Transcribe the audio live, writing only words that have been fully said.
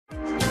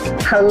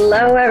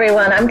Hello,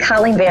 everyone. I'm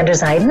Colleen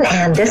Vanderzyden,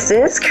 and this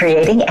is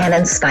Creating an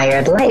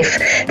Inspired Life.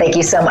 Thank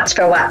you so much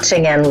for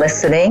watching and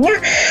listening.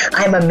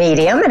 I'm a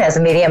medium, and as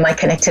a medium, I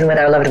connect in with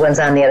our loved ones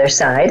on the other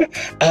side.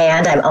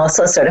 And I'm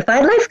also a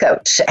certified life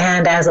coach.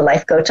 And as a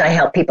life coach, I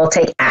help people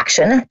take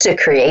action to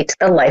create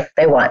the life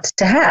they want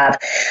to have,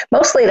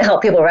 mostly to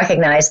help people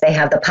recognize they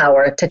have the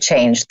power to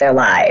change their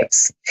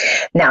lives.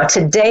 Now,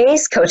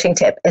 today's coaching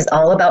tip is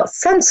all about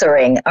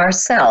censoring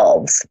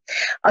ourselves.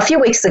 A few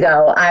weeks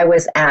ago, I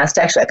was asked,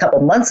 actually a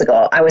couple months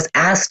ago, I was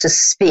asked to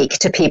speak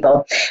to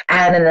people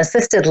at an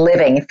assisted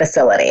living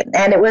facility.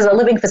 And it was a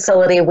living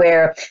facility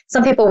where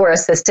some people were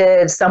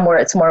assisted, some were,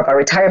 it's more of a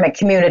retirement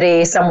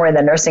community, some were in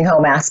the nursing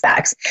home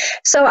aspects.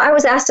 So I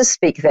was asked to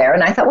speak there,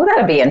 and I thought, well,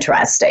 that'd be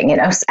interesting. You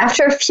know,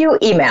 after a few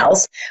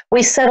emails,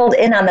 we settled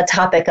in on the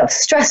topic of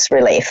stress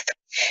relief.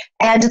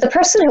 And the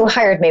person who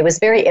hired me was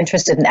very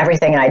interested in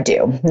everything I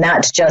do,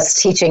 not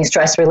just teaching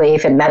stress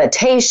relief and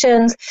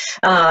meditations,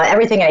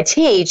 everything I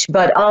teach,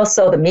 but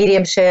also the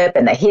mediumship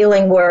and the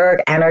healing work,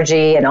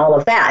 energy, and all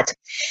of that.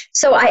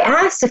 So I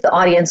asked if the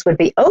audience would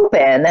be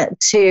open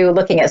to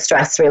looking at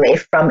stress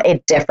relief from a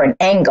different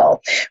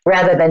angle,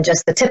 rather than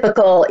just the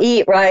typical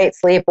eat right,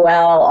 sleep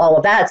well, all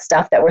of that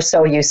stuff that we're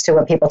so used to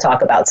when people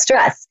talk about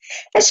stress.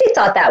 And she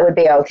thought that would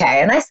be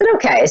okay. And I said,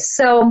 okay.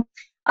 So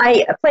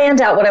I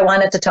planned out what I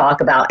wanted to talk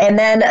about. And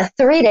then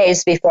 3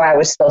 days before I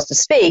was supposed to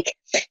speak,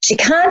 she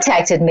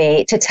contacted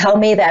me to tell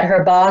me that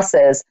her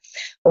bosses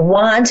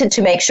wanted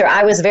to make sure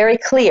I was very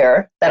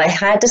clear that I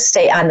had to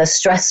stay on the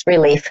stress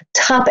relief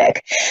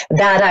topic,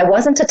 that I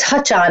wasn't to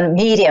touch on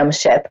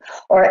mediumship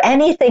or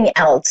anything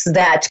else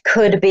that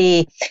could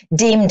be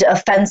deemed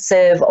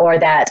offensive or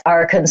that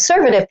our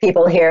conservative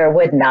people here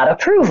would not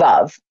approve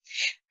of.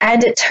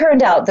 And it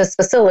turned out this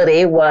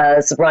facility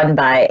was run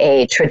by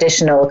a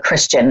traditional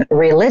Christian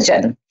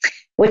religion,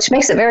 which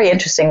makes it very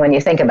interesting when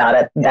you think about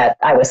it, that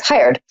I was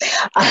hired.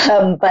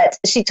 But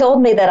she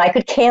told me that I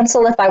could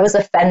cancel if I was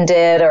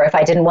offended or if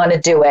I didn't want to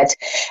do it.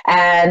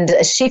 And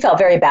she felt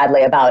very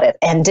badly about it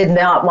and did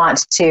not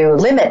want to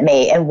limit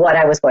me in what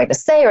I was going to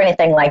say or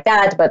anything like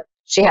that. But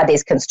she had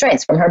these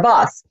constraints from her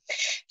boss.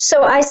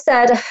 So I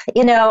said,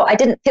 you know, I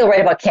didn't feel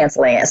right about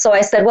canceling it. So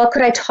I said, well,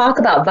 could I talk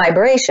about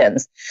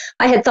vibrations?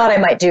 I had thought I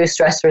might do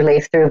stress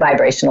relief through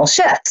vibrational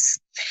shifts.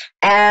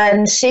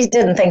 And she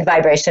didn't think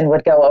vibration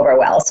would go over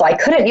well. So I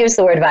couldn't use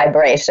the word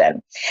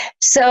vibration.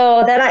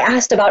 So then I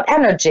asked about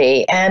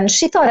energy, and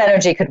she thought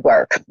energy could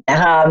work.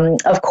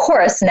 Of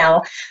course,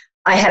 now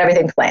I had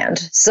everything planned.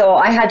 So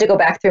I had to go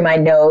back through my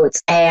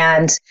notes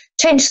and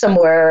change some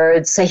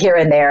words here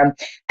and there.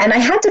 And I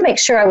had to make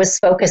sure I was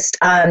focused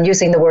on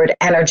using the word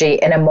energy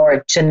in a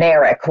more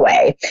generic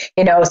way.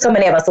 You know, so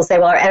many of us will say,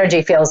 well, our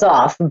energy feels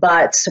off.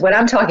 But when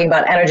I'm talking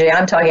about energy,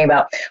 I'm talking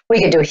about we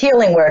can do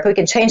healing work. We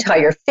can change how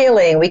you're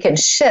feeling. We can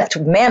shift,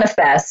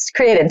 manifest,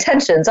 create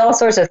intentions, all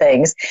sorts of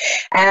things.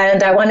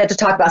 And I wanted to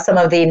talk about some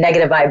of the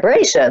negative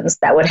vibrations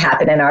that would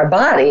happen in our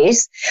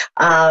bodies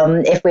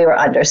if we were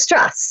under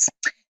stress.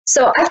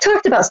 So I've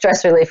talked about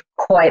stress relief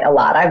quite a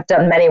lot. I've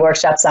done many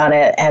workshops on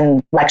it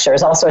and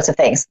lectures, all sorts of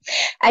things.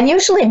 And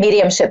usually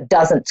mediumship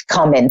doesn't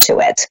come into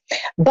it.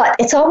 But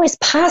it's always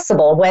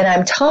possible when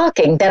I'm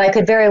talking that I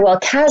could very well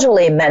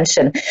casually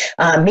mention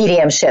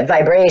mediumship,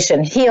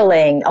 vibration,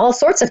 healing, all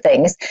sorts of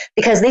things,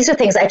 because these are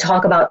things I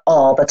talk about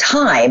all the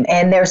time.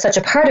 And they're such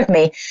a part of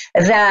me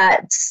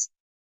that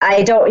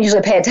I don't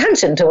usually pay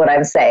attention to what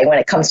I'm saying when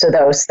it comes to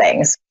those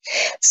things.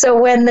 So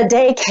when the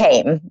day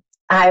came,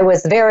 I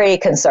was very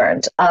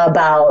concerned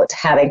about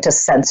having to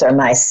censor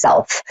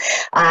myself.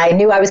 I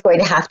knew I was going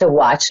to have to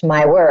watch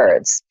my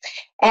words.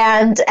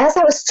 And as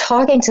I was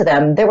talking to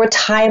them, there were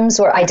times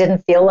where I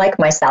didn't feel like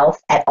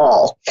myself at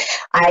all.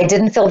 I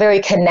didn't feel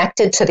very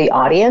connected to the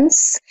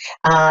audience,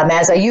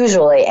 as I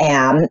usually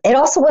am. It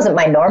also wasn't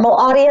my normal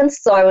audience,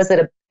 so I was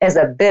as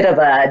a bit of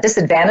a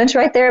disadvantage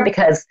right there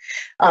because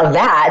of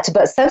that,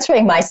 but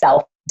censoring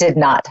myself did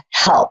not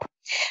help.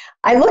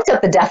 I looked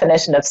up the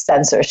definition of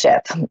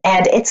censorship,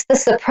 and it's the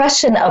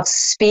suppression of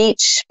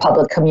speech,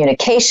 public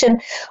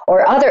communication,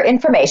 or other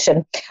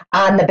information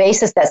on the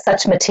basis that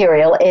such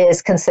material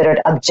is considered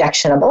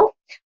objectionable,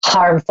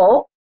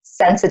 harmful,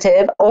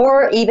 sensitive,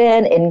 or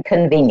even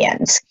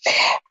inconvenient.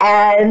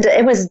 And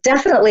it was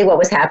definitely what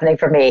was happening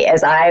for me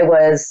as I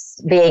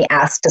was being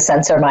asked to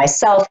censor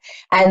myself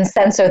and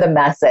censor the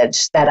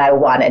message that I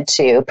wanted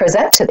to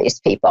present to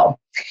these people.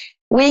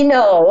 We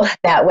know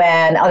that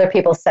when other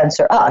people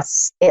censor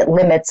us, it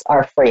limits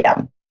our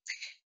freedom.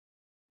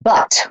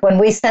 But when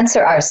we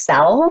censor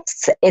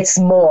ourselves, it's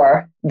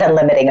more than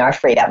limiting our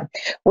freedom.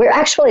 We're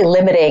actually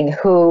limiting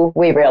who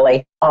we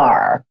really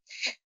are.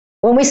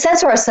 When we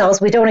censor ourselves,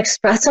 we don't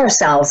express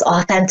ourselves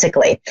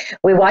authentically.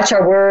 We watch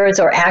our words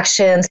or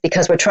actions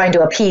because we're trying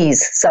to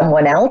appease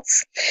someone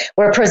else.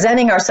 We're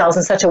presenting ourselves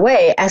in such a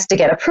way as to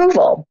get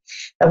approval.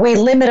 We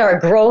limit our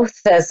growth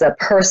as a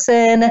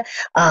person.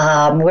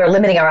 We're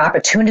limiting our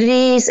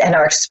opportunities and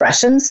our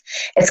expressions.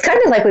 It's kind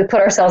of like we put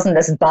ourselves in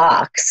this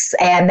box,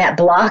 and that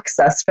blocks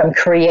us from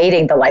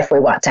creating the life we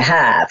want to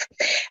have.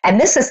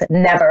 And this is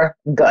never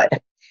good.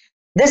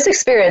 This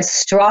experience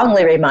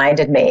strongly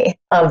reminded me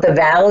of the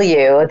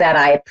value that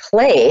I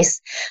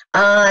place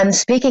on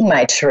speaking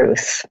my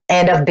truth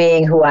and of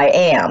being who I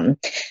am.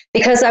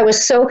 Because I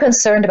was so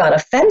concerned about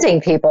offending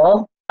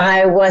people,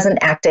 I wasn't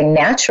acting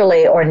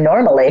naturally or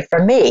normally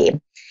for me.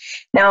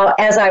 Now,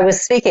 as I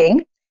was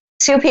speaking,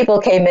 two people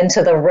came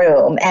into the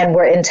room and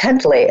were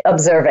intently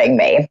observing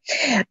me.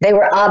 They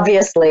were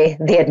obviously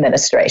the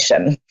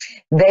administration.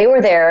 They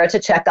were there to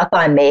check up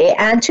on me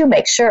and to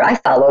make sure I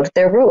followed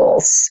their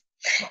rules.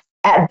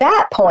 At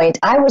that point,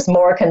 I was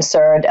more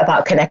concerned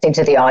about connecting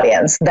to the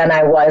audience than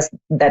I was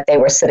that they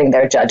were sitting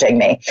there judging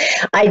me.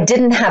 I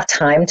didn't have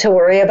time to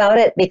worry about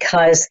it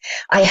because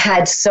I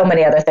had so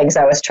many other things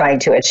I was trying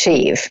to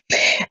achieve.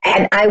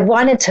 And I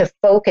wanted to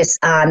focus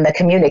on the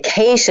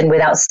communication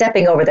without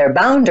stepping over their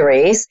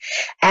boundaries.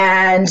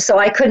 And so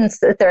I couldn't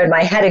sit there in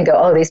my head and go,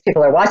 oh, these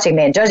people are watching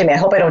me and judging me. I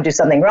hope I don't do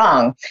something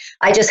wrong.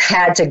 I just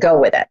had to go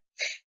with it.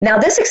 Now,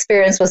 this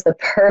experience was the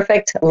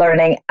perfect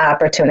learning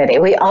opportunity.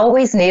 We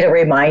always need a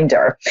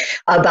reminder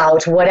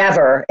about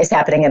whatever is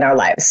happening in our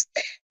lives.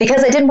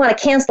 Because I didn't want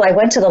to cancel, I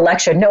went to the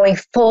lecture knowing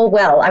full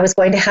well I was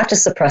going to have to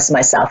suppress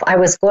myself. I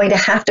was going to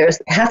have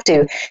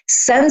to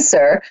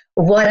censor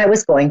what I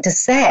was going to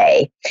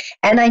say.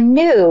 And I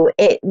knew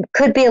it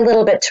could be a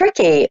little bit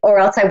tricky, or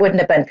else I wouldn't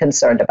have been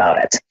concerned about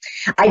it.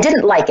 I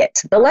didn't like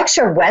it. The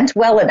lecture went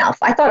well enough.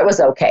 I thought it was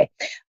okay.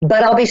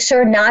 But I'll be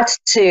sure not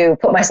to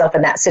put myself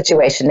in that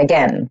situation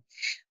again.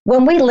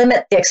 When we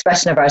limit the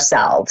expression of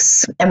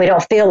ourselves and we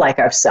don't feel like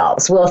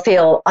ourselves, we'll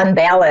feel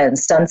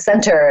unbalanced,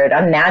 uncentered,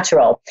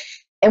 unnatural.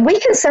 And we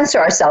can censor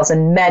ourselves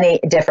in many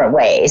different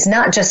ways,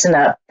 not just in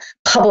a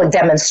public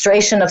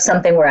demonstration of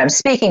something where I'm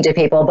speaking to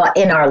people, but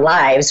in our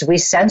lives, we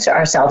censor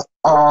ourselves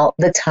all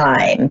the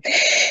time.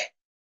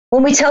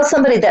 When we tell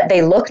somebody that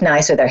they look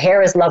nice or their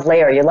hair is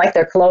lovely or you like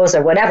their clothes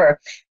or whatever,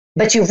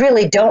 but you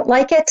really don't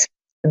like it,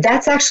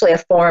 that's actually a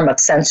form of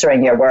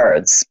censoring your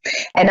words.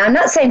 And I'm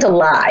not saying to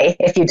lie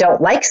if you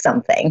don't like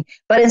something,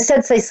 but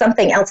instead say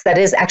something else that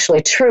is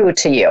actually true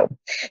to you.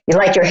 You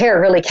like your hair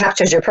really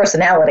captures your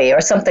personality or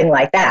something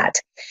like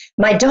that.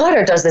 My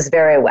daughter does this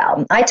very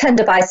well. I tend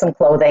to buy some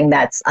clothing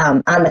that's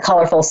on the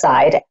colorful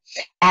side,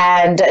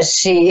 and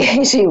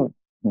she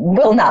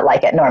will not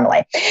like it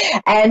normally.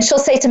 And she'll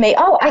say to me,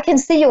 oh, I can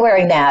see you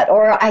wearing that,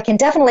 or I can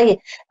definitely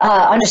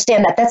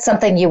understand that that's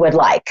something you would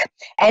like.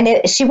 And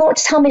she won't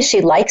tell me she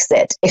likes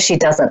it if she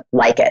doesn't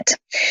like it.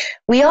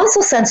 We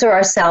also censor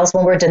ourselves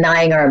when we're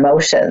denying our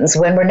emotions,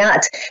 when we're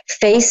not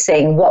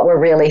facing what we're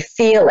really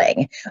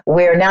feeling.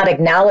 We're not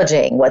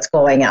acknowledging what's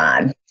going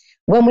on.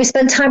 When we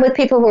spend time with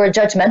people who are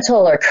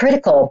judgmental or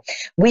critical,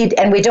 we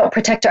don't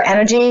protect our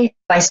energy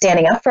by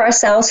standing up for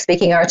ourselves,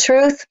 speaking our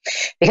truth,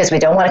 because we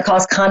don't want to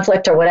cause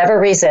conflict or whatever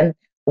reason,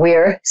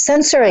 we're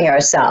censoring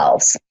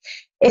ourselves.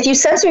 If you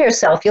censor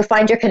yourself, you'll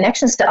find your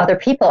connections to other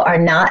people are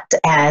not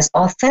as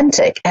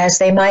authentic as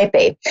they might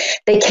be.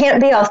 They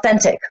can't be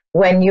authentic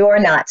when you're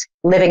not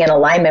living in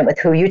alignment with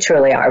who you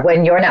truly are,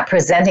 when you're not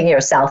presenting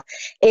yourself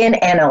in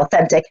an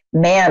authentic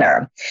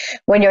manner,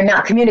 when you're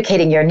not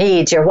communicating your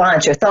needs, your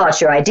wants, your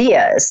thoughts, your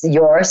ideas.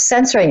 You're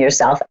censoring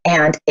yourself,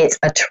 and it's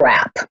a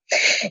trap.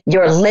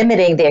 You're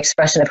limiting the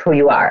expression of who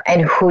you are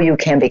and who you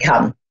can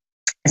become.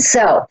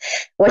 So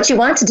what you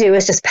want to do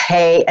is just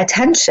pay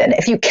attention.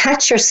 If you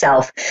catch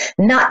yourself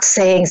not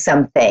saying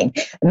something,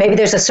 maybe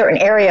there's a certain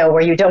area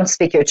where you don't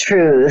speak your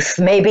truth.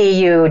 Maybe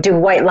you do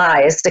white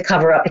lies to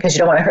cover up because you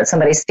don't want to hurt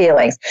somebody's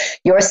feelings.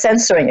 You're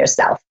censoring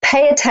yourself.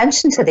 Pay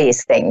attention to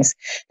these things,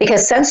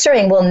 because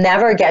censoring will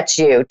never get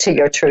you to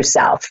your true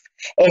self.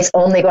 It's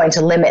only going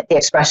to limit the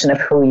expression of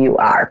who you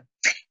are.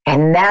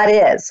 And that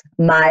is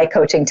my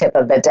coaching tip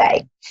of the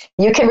day.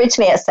 You can reach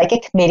me at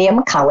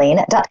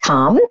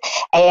psychicmediumcolleen.com.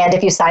 And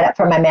if you sign up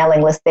for my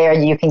mailing list there,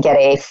 you can get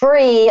a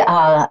free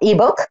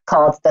ebook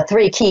called The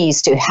 3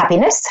 Keys to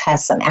Happiness.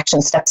 Has some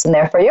action steps in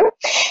there for you.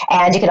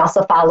 And you can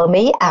also follow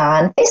me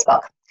on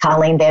Facebook,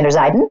 Colleen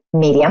Vanderzyden,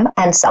 medium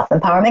and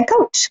self-empowerment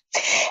coach.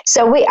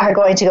 So we are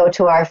going to go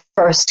to our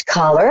first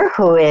caller,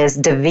 who is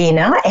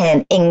Davina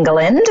in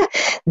England.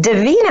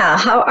 Davina,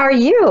 how are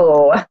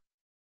you?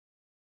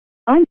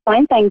 I'm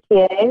fine, thank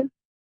you.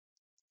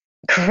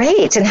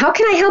 Great. And how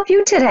can I help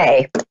you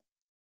today?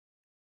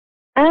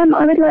 I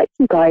would like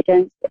some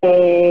guidance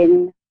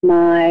in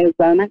my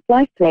romance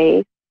life,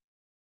 please.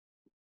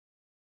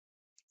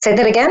 Say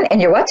that again.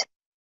 In your what?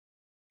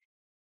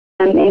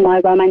 In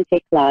my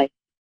romantic life.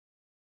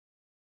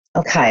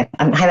 Okay.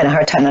 I'm having a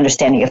hard time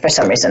understanding you for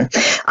some reason.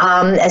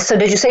 So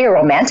did you say your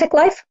romantic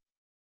life?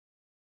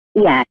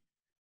 Yeah.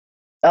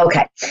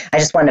 Okay. I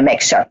just wanted to make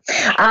sure.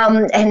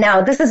 And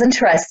now this is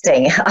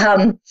interesting.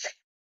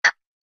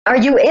 Are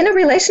you in a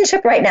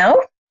relationship right now?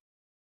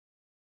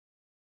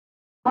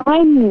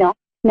 I'm not,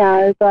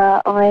 no,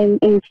 but I'm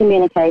in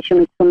communication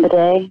with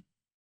somebody.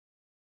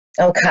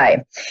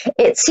 Okay.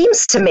 It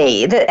seems to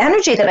me the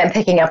energy that I'm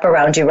picking up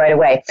around you right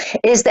away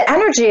is the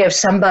energy of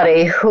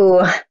somebody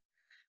who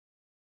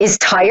is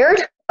tired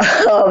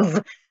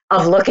of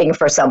looking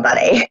for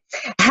somebody.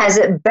 Has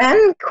it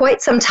been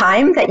quite some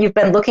time that you've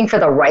been looking for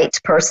the right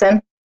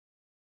person?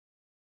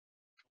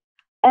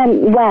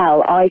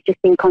 Well, I've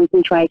just been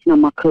concentrating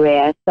on my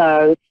career,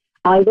 so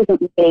I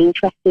wasn't really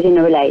interested in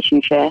a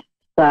relationship.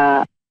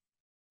 But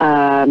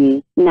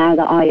now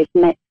that I've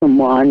met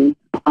someone,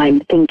 I'm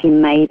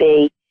thinking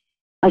maybe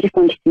I just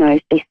wanted to know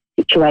if this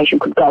situation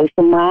could go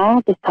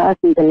somewhere. This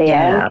person's a Leo.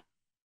 Yeah.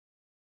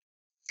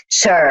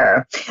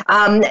 Sure.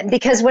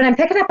 Because when I'm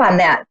picking up on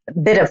that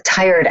bit of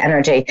tired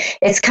energy,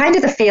 it's kind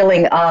of the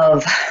feeling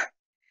of,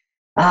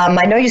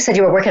 I know you said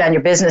you were working on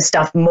your business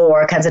stuff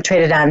more,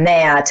 concentrated on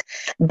that,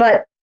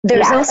 but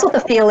there's also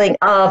the feeling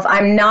of,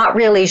 I'm not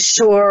really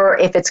sure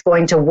if it's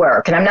going to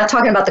work. And I'm not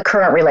talking about the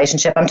current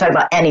relationship. I'm talking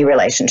about any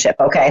relationship,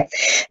 okay?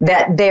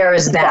 That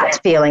there's that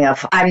feeling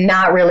of, I'm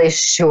not really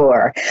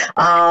sure.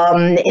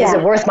 Is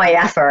it worth my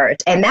effort?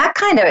 And that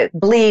kind of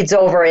bleeds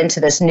over into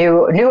this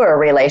newer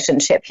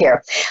relationship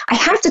here. I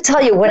have to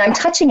tell you, when I'm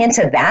touching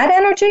into that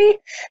energy,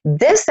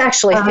 this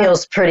actually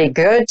feels pretty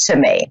good to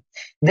me.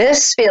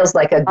 This feels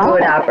like a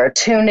good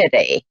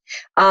opportunity.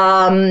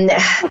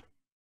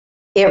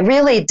 It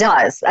really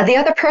does. The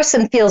other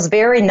person feels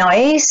very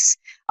nice,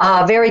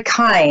 very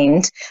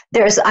kind.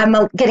 I'm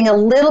getting a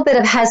little bit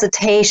of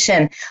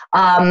hesitation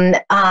on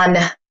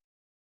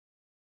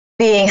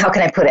being, how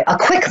can I put it, a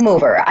quick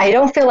mover. I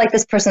don't feel like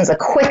this person's a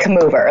quick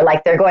mover,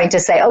 like they're going to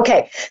say,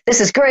 okay,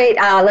 this is great,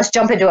 let's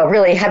jump into a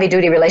really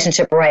heavy-duty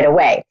relationship right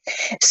away.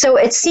 So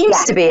it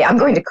seems to be, I'm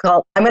going to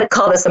call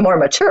this a more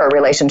mature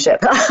relationship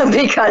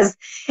because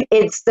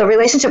it's the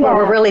relationship where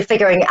we're really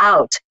figuring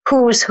out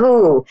who's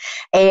who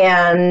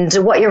and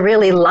what you're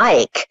really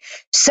like.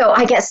 So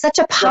I get such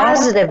a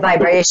positive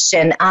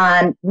vibration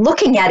on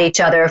looking at each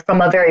other from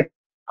a very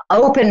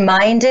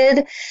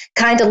open-minded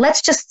kind of,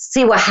 let's just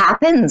see what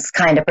happens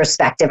kind of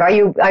perspective. Are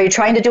you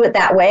trying to do it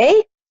that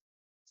way?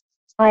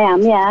 I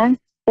am, yeah.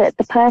 The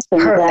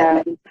person's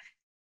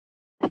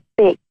a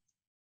bit,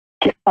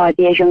 just 5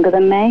 years younger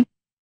than me.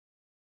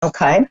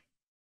 Okay,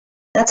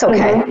 that's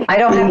okay. I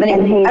don't have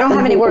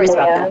any worries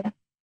about that.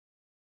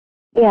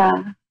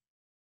 Yeah.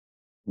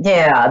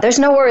 Yeah, there's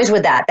no worries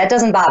with that. That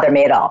doesn't bother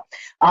me at all.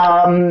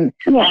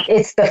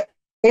 It's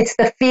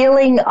the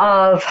feeling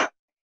of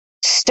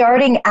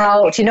starting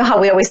out, you know how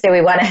we always say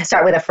we want to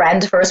start with a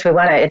friend first, we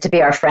want it to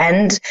be our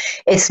friend.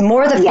 It's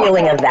more the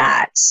feeling of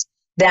that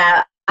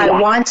I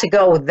want to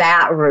go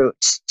that route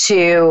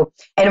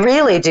and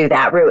really do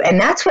that route. And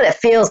that's what it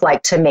feels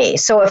like to me.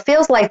 So it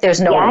feels like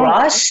there's no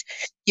rush.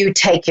 You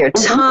take your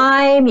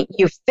time,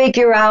 you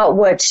figure out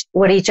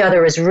what each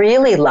other is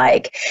really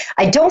like.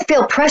 I don't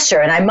feel pressure.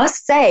 And I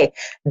must say,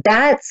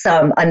 that's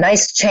a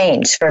nice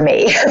change for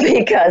me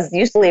because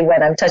usually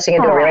when I'm touching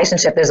into a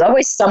relationship, there's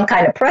always some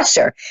kind of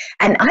pressure.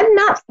 And I'm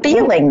not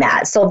feeling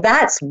that. So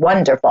that's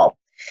wonderful.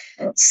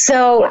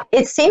 So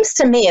it seems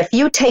to me, if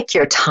you take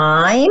your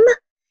time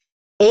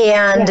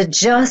and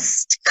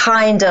just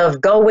kind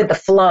of go with the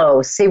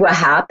flow, see what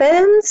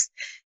happens,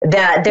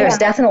 that there's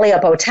definitely a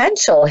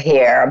potential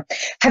here.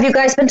 Have you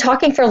guys been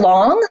talking for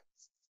long?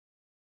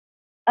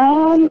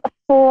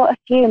 For a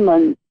few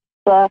months,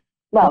 but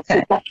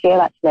since last year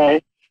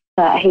actually.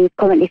 But he's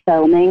currently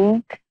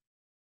filming.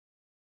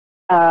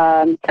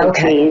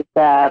 He's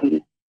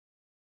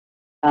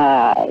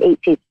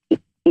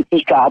it's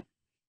his job.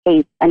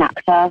 He's an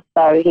actor,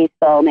 so he's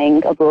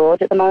filming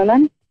abroad at the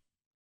moment.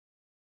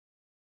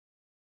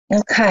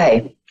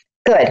 Okay,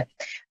 good.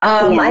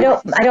 I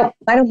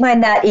don't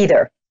mind that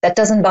either. That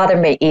doesn't bother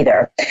me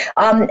either.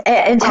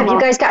 And have you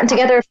guys gotten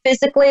together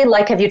physically?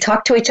 Like, have you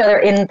talked to each other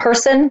in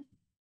person?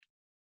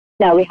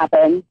 No, we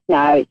haven't.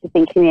 No, it's just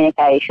been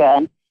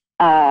communication.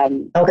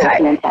 Talking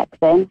and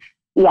texting.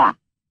 Yeah.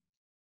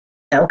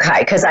 Okay,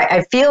 because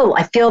I feel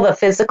the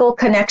physical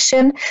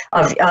connection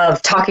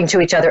of talking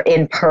to each other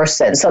in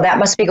person. So that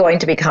must be going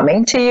to be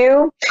coming to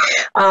you.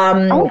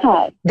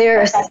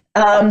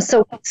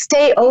 So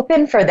stay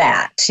open for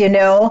that. You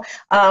know,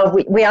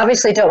 we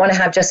obviously don't want to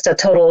have just a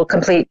total,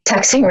 complete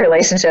texting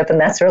relationship, and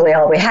that's really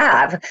all we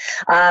have.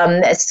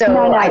 I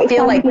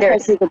feel like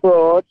there's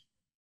abroad.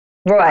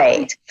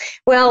 Right.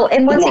 Well,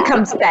 and once he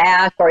comes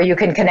back, or you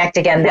can connect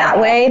again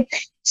that way.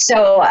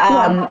 So.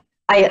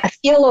 I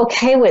feel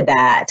okay with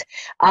that.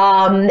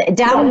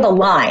 Down the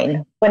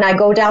line, when I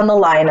go down the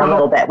line a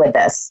little bit with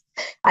this,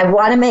 I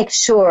want to make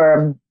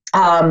sure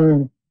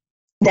that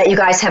you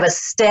guys have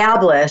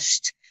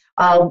established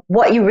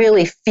what you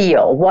really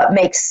feel, what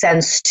makes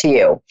sense to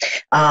you,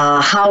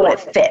 how it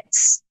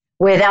fits,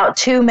 without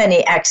too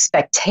many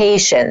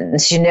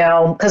expectations, you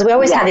know, because we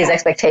always have these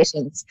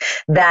expectations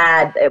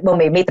that when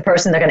we meet the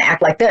person, they're going to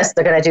act like this,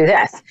 they're going to do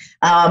this.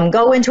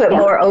 Go into it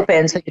more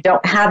open so you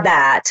don't have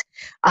that.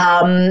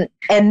 And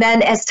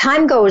then as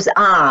time goes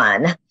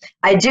on,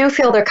 I do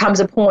feel there comes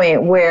a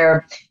point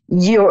where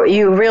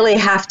you really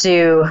have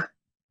to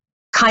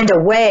kind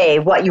of weigh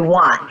what you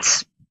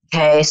want.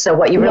 Okay, so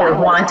what you really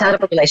want out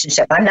of a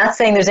relationship. I'm not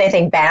saying there's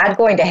anything bad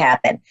going to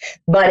happen,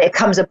 but it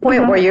comes a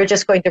point where you're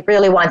just going to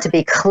really want to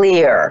be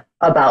clear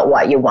about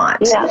what you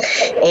want.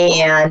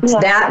 And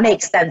that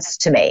makes sense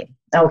to me.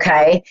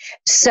 Okay,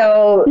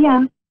 so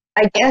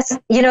I guess,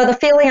 you know, the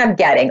feeling I'm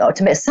getting,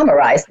 to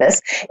summarize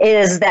this,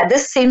 is that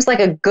this seems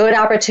like a good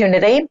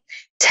opportunity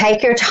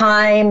take your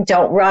time,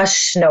 don't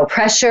rush, no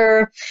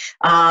pressure.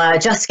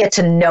 Just get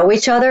to know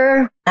each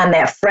other on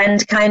that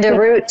friend kind of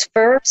route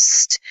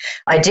first.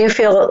 I do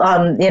feel,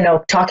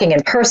 talking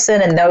in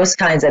person and those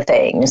kinds of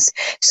things.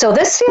 So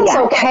this feels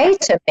okay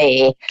to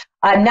me.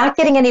 I'm not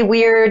getting any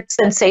weird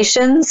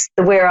sensations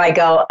where I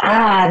go,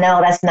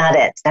 no, that's not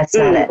it. That's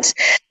not it.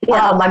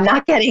 I'm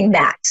not getting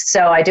that.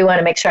 So I do want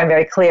to make sure I'm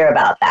very clear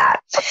about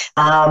that.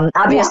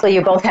 Obviously,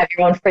 you both have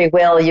your own free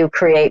will. You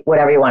create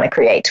whatever you want to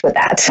create with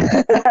that.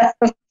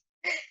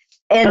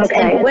 And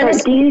when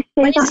is he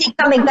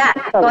coming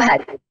back? Go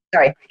ahead.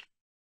 Sorry.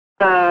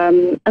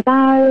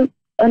 About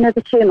another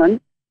 2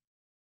 months.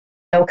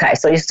 Okay,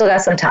 so you still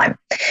got some time.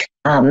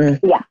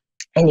 Yeah.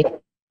 And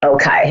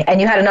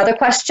you had another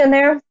question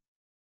there?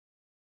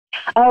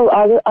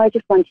 Oh, I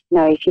just wanted to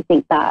know if you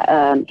think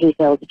that he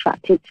feels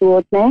attracted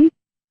towards me.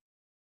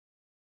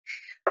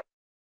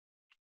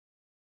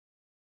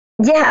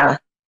 Yeah.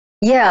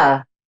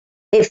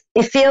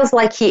 It feels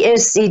like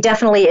he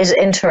definitely is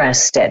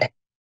interested.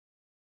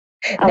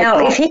 Okay.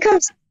 Now, if he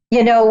comes,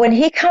 when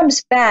he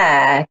comes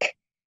back,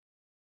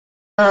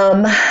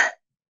 you'll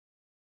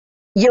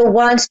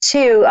want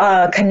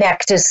to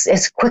connect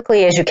as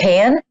quickly as you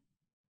can,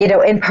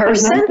 in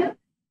person.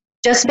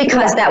 Just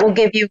because that will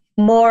give you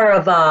more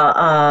of a,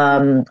 I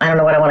don't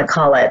know what I want to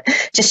call it.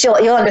 Just you'll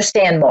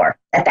understand more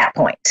at that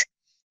point,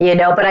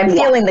 But I'm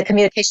feeling the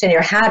communication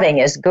you're having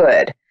is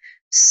good,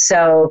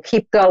 so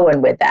keep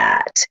going with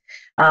that.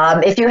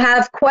 If you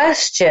have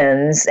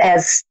questions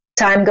as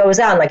time goes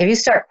on, like if you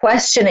start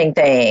questioning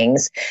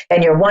things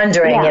and you're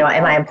wondering,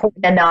 am I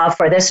important enough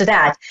or this or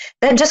that,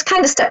 then just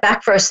kind of step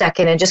back for a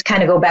second and just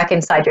kind of go back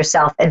inside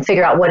yourself and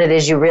figure out what it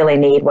is you really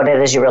need, what it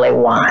is you really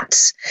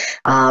want.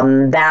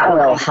 That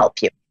will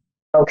help you.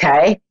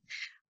 Okay.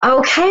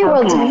 Well,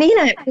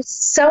 Davina, it was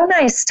so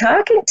nice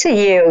talking to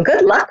you.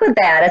 Good luck with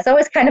that. It's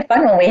always kind of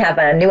fun when we have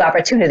a new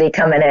opportunity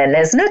coming in,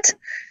 isn't it?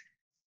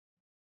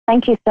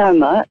 Thank you so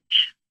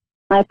much.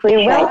 I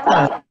appreciate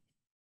that.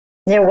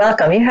 You're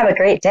welcome. You have a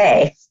great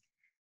day.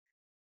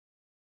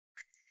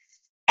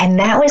 And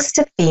that was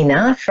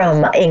Davina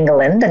from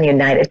England and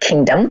United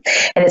Kingdom.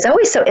 And it's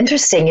always so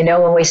interesting,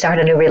 when we start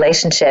a new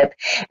relationship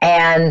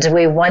and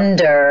we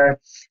wonder,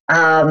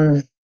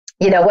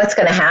 what's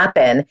going to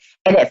happen.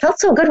 And it felt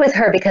so good with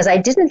her because I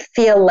didn't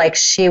feel like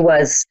she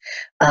was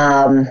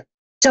jumping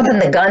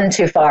the gun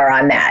too far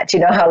on that. You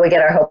know how we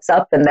get our hopes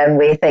up and then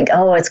we think,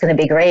 oh, it's going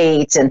to be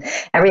great and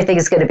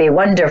everything's going to be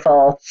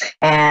wonderful.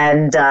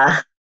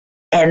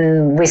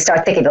 And we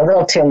start thinking a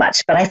little too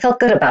much, but I felt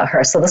good about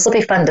her. So this will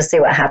be fun to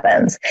see what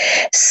happens.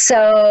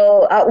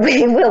 So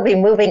we will be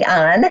moving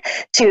on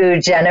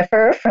to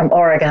Jennifer from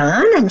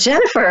Oregon.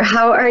 Jennifer,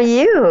 how are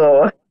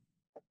you?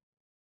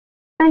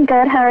 I'm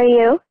good. How are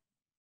you?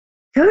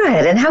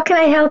 Good. And how can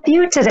I help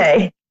you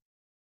today?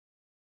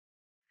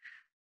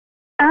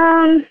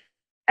 I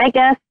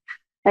guess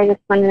I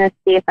just wanted to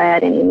see if I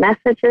had any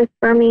messages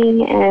for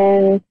me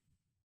and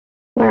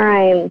where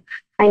I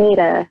need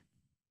a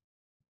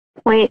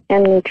point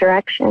in the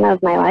direction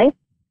of my life.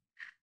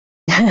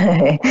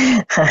 Yeah,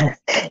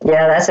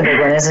 that's a big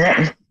one, isn't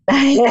it?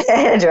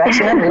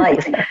 Direction of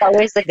life. That's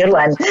always a good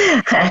one.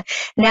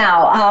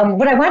 Now,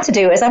 what I want to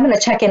do is I'm going to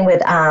check in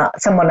with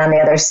someone on the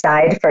other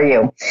side for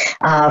you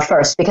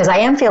first, because I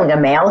am feeling a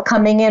male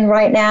coming in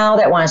right now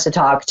that wants to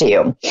talk to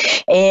you.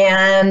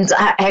 And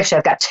actually,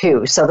 I've got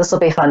two, so this will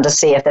be fun to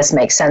see if this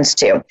makes sense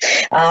to you.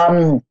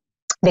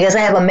 Because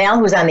I have a male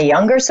who's on the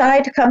younger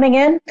side coming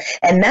in,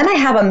 and then I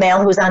have a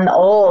male who's on the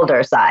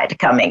older side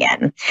coming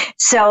in.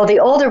 So the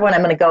older one I'm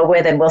going to go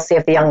with, and we'll see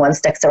if the young one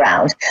sticks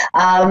around.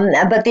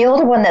 But the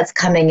older one that's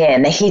coming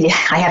in,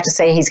 I have to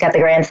say he's got the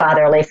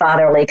grandfatherly,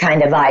 fatherly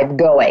kind of vibe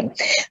going.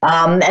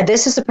 And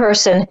this is a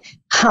person,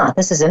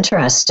 this is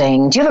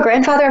interesting. Do you have a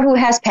grandfather who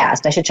has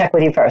passed? I should check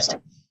with you first.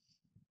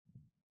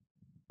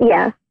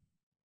 Yeah.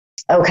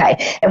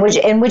 Okay. And would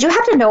you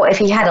have to know if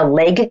he had a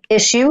leg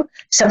issue,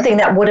 something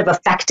that would have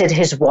affected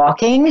his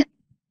walking?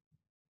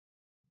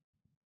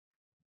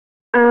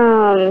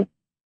 I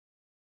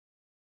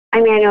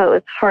mean, I know it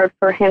was hard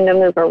for him to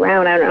move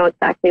around. I don't know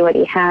exactly what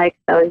he had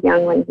because I was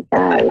young when he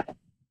died.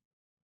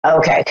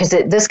 Okay, because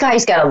this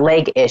guy's got a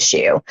leg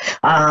issue.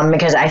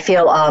 Because I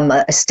feel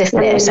a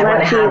stiffness.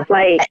 Unless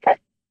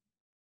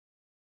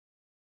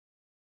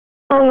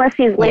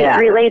he's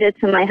related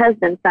to my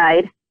husband's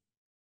side.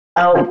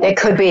 Oh, it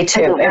could be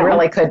too. It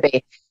really could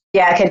be.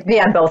 Yeah, it could be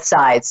on both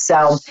sides.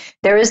 So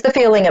there is the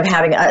feeling of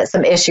having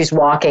some issues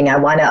walking. I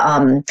want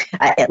to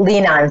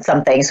lean on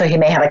something, so he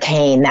may have a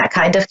cane, that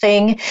kind of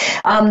thing.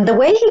 The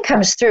way he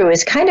comes through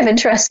is kind of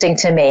interesting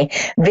to me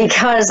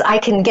because I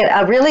can get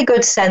a really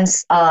good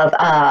sense of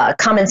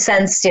common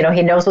sense. You know,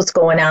 he knows what's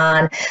going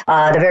on,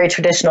 the very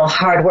traditional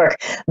hard work.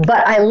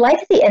 But I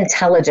like the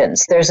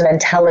intelligence. There's an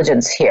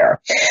intelligence here.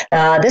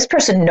 This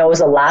person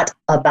knows a lot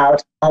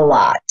about a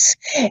lot.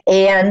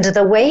 And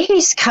the way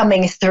he's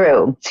coming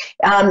through,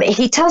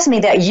 he tells me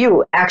that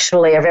you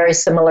actually are very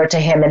similar to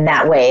him in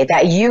that way,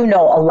 that you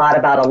know a lot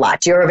about a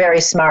lot. You're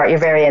very smart. You're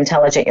very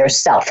intelligent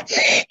yourself.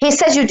 He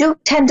says you do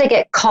tend to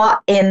get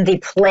caught in the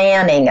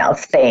planning of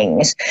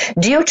things.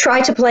 Do you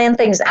try to plan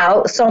things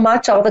out so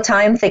much all the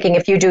time, thinking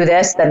if you do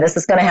this, then this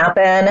is going to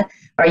happen?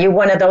 Are you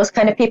one of those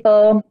kind of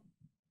people?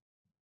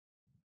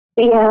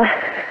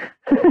 Yeah.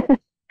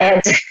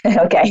 And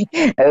okay.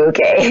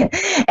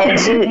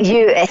 And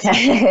you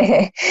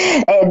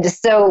and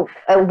so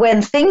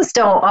when things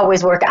don't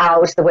always work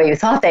out the way you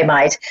thought they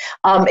might,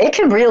 it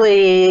can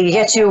really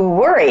get you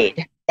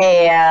worried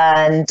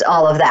and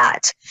all of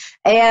that.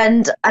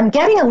 And I'm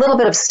getting a little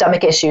bit of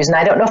stomach issues, and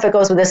I don't know if it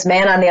goes with this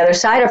man on the other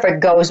side or if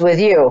it goes with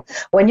you.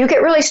 When you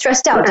get really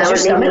stressed out, does your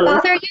stomach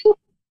bother you?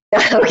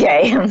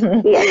 Okay,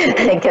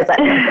 because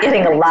I'm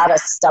getting a lot of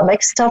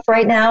stomach stuff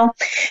right now,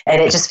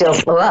 and it just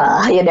feels,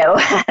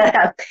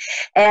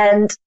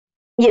 and,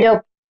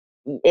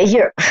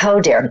 oh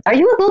dear, are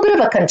you a little bit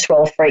of a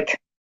control freak?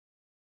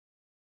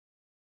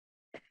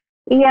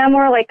 Yeah,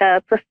 more like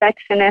a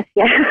perfectionist,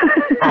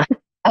 yeah.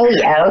 Oh,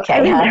 yeah,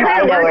 okay. I'm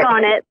trying to work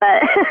on it,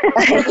 but...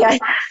 Yeah.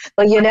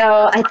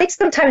 Well, I think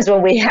sometimes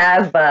when we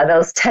have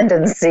those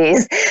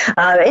tendencies,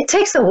 it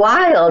takes a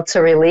while to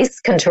release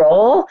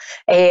control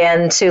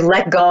and to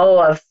let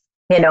go of,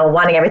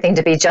 wanting everything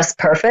to be just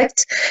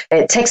perfect.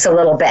 It takes a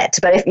little bit.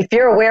 But if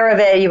you're aware of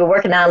it, you've been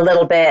working on it a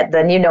little bit,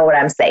 then you know what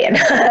I'm saying.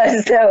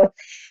 So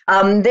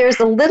there's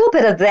a little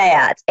bit of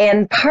that.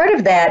 And part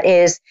of that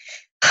is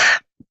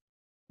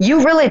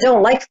you really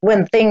don't like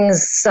when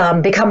things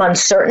become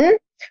uncertain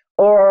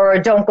or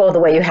don't go the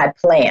way you had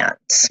planned.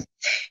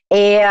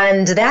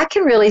 And that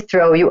can really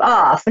throw you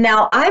off.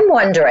 Now, I'm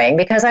wondering,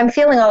 because I'm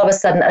feeling all of a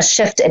sudden a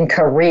shift in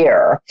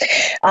career.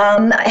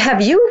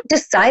 Have you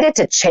decided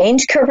to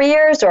change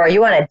careers, or are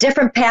you on a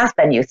different path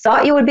than you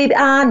thought you would be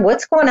on?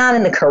 What's going on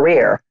in the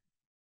career?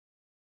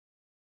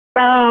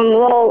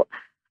 Well,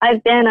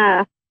 I've been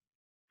a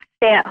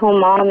stay-at-home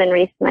mom, and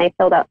recently I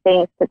filled out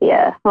things to be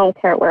a home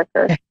care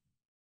worker.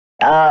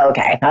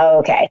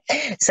 Okay.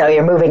 So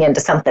you're moving into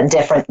something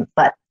different,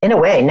 but in a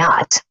way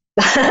not,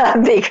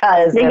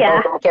 because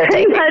yeah.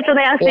 Sometimes when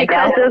they ask me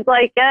questions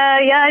like,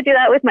 yeah, I do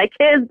that with my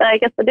kids, but I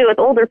guess I do with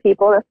older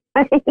people.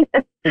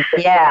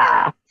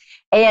 Yeah.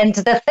 And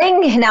the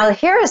thing now,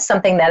 here is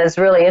something that is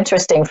really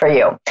interesting for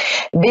you,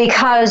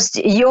 because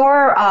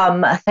you're,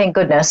 thank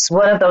goodness,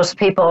 one of those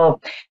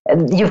people.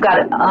 You've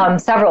got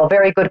several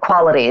very good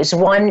qualities.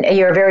 One,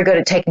 you're very good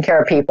at taking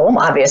care of people,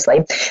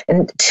 obviously.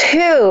 And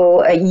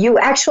two, you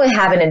actually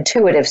have an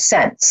intuitive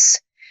sense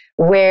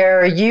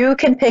where you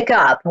can pick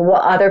up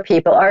what other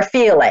people are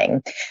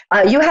feeling.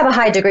 You have a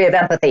high degree of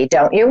empathy,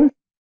 don't you?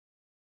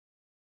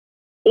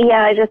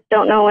 Yeah, I just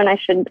don't know when I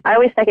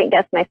always second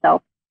guess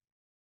myself.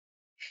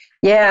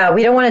 Yeah,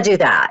 we don't want to do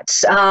that.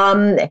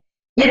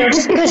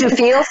 Just because you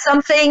feel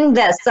something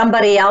that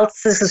somebody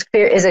else is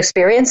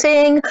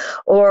experiencing,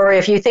 or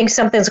if you think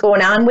something's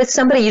going on with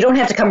somebody, you don't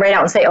have to come right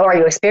out and say, oh, are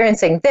you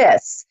experiencing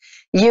this?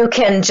 You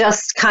can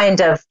just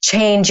kind of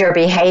change your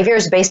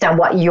behaviors based on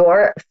what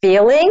you're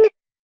feeling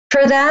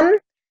for them.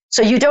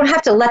 So you don't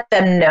have to let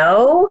them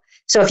know.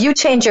 So if you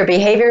change your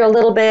behavior a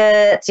little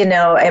bit,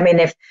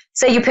 if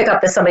say you pick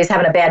up that somebody's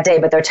having a bad day,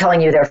 but they're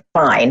telling you they're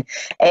fine,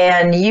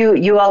 and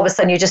you all of a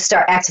sudden you just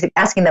start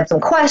asking them some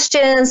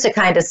questions to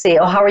kind of see,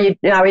 oh, how are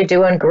you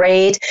doing?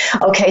 Great.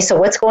 Okay, so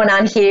what's going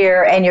on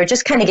here? And you're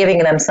just kind of giving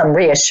them some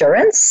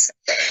reassurance.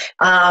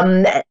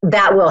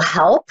 That will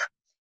help.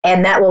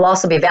 And that will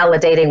also be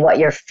validating what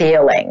you're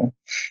feeling.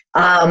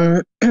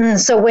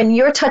 So when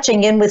you're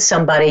touching in with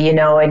somebody,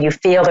 and you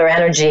feel their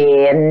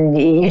energy, and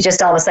you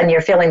just all of a sudden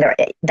you're feeling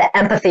the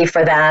empathy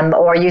for them,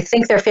 or you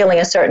think they're feeling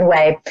a certain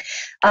way,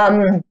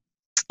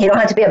 you don't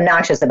have to be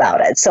obnoxious about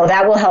it. So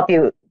that will help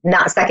you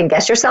not second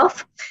guess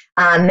yourself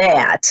on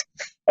that.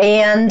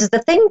 And the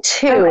thing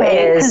too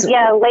is...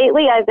 Yeah,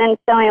 lately I've been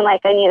feeling like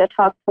I need to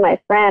talk to my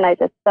friend. I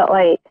just felt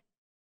like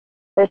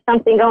there's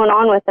something going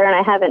on with her, and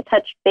I haven't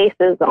touched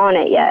bases on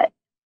it yet.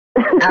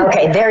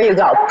 Okay, there you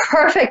go.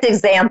 Perfect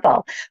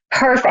example.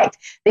 Perfect.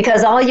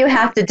 Because all you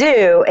have to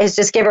do is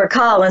just give her a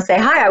call and say,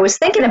 hi, I was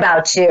thinking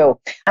about you.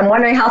 I'm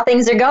wondering how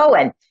things are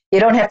going.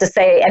 You don't have to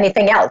say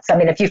anything else. I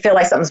mean, if you feel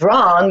like something's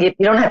wrong, you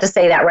don't have to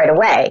say that right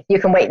away. You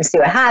can wait and see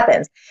what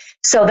happens.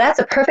 So that's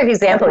a perfect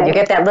example. Okay. You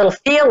get that little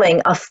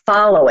feeling of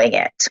following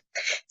it.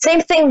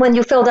 Same thing when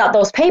you filled out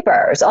those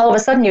papers. All of a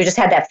sudden, you just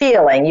had that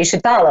feeling. You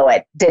should follow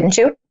it, didn't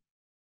you?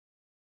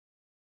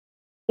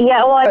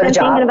 Yeah, well, I've been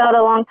thinking about it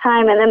a long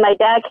time, and then my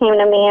dad came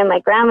to me, and my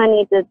grandma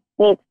needs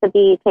to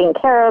be taken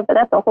care of, but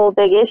that's a whole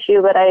big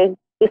issue. But I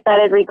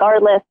decided,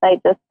 regardless, I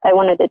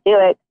wanted to do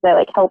it because I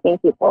like helping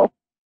people.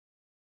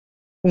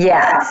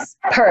 Yes,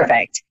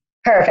 perfect.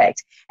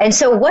 And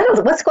so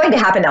what's going to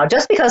happen now?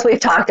 Just because we've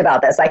talked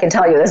about this, I can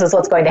tell you this is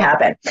what's going to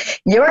happen.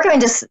 You're going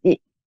to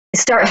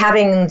start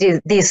having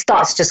these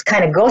thoughts just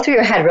kind of go through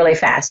your head really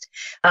fast.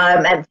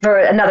 And for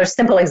another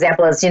simple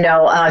example is,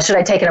 should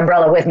I take an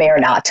umbrella with me or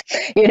not?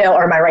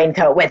 Or my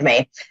raincoat with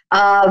me?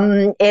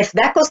 If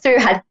that goes through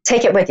your head,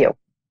 take it with you.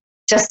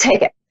 Just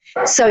take it.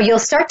 So you'll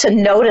start to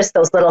notice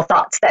those little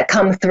thoughts that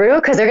come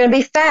through because they're going to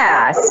be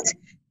fast.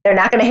 They're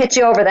not going to hit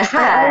you over the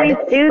head. I always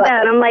do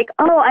that. I'm like,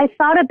 oh, I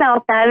thought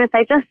about that. And if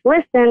I just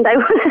listened, I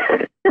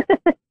would.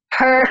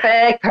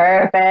 Perfect.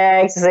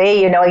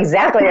 See, you know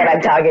exactly what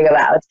I'm talking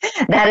about.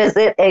 That is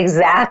it,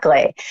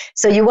 exactly.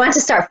 So you want to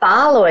start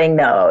following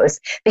those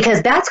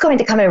because that's going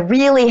to come in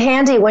really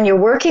handy when you're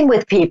working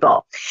with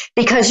people,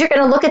 because you're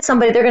going to look at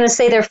somebody, they're going to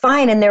say they're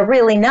fine and they're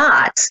really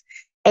not.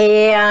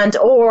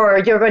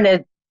 Or you're going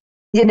to,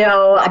 you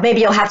know,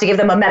 maybe you'll have to give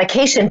them a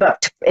medication,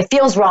 but it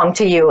feels wrong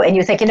to you. And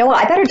you think, you know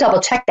what, I better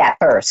double check that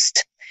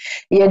first,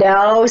 you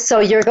know? So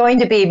you're going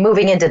to be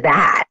moving into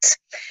that.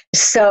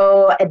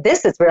 So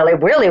this is really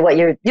what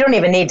you don't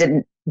even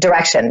need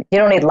direction. You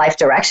don't need life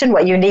direction.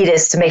 What you need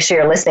is to make sure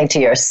you're listening to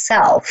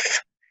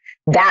yourself.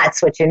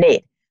 That's what you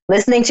need.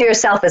 Listening to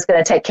yourself is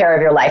going to take care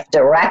of your life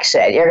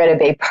direction. You're going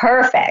to be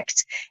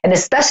perfect. And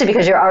especially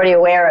because you're already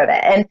aware of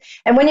it.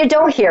 And when you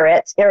don't hear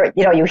it,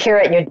 you hear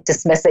it and you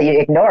dismiss it, you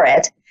ignore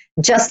it.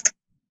 Just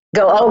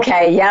go,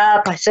 okay,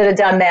 yep, I should have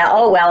done that.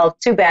 Oh, well,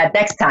 too bad,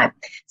 next time.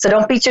 So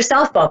don't beat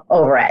yourself up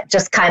over it.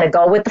 Just kind of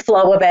go with the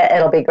flow of it.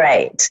 It'll be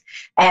great.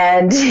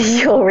 And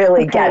you'll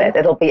really get it.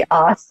 It'll be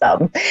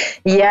awesome.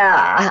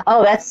 Yeah.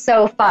 Oh, that's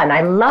so fun.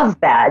 I love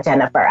that,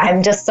 Jennifer.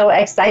 I'm just so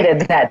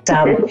excited that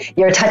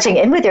you're touching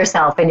in with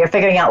yourself and you're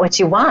figuring out what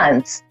you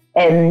want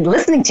and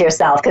listening to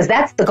yourself, because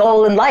that's the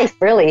goal in life,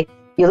 really.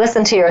 You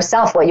listen to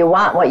yourself, what you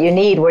want, what you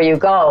need, where you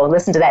go.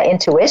 Listen to that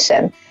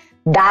intuition.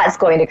 That's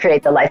going to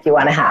create the life you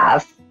want to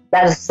have.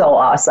 That is so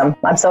awesome.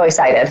 I'm so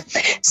excited.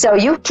 So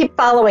you keep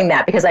following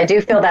that, because I do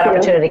feel that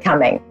opportunity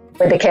coming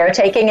with the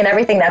caretaking and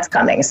everything that's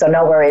coming. So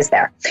no worries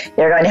there.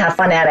 You're going to have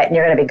fun at it and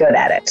you're going to be good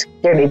at it.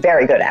 You're going to be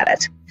very good at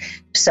it.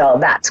 So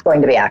that's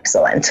going to be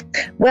excellent.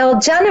 Well,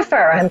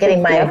 Jennifer, I'm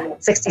getting my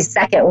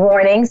 60-second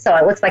warning, so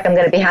it looks like I'm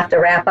going to have to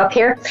wrap up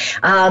here.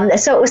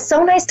 So it was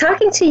so nice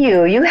talking to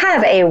you. You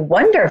have a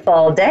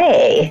wonderful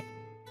day.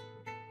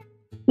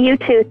 You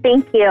too.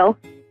 Thank you.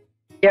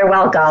 You're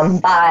welcome.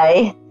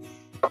 Bye.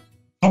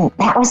 And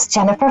that was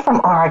Jennifer from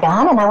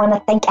Oregon, and I want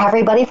to thank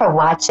everybody for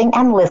watching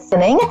and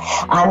listening.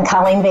 I'm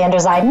Colleen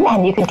Vanderzyden,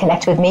 and you can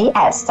connect with me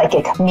at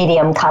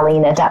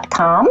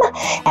psychicmediumcolleen.com,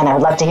 and I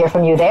would love to hear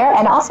from you there,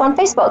 and also on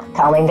Facebook,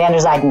 Colleen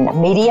Vanderzyden,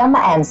 medium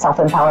and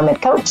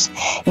self-empowerment coach.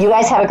 You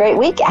guys have a great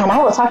week, and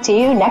I will talk to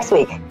you next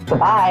week.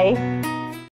 Goodbye.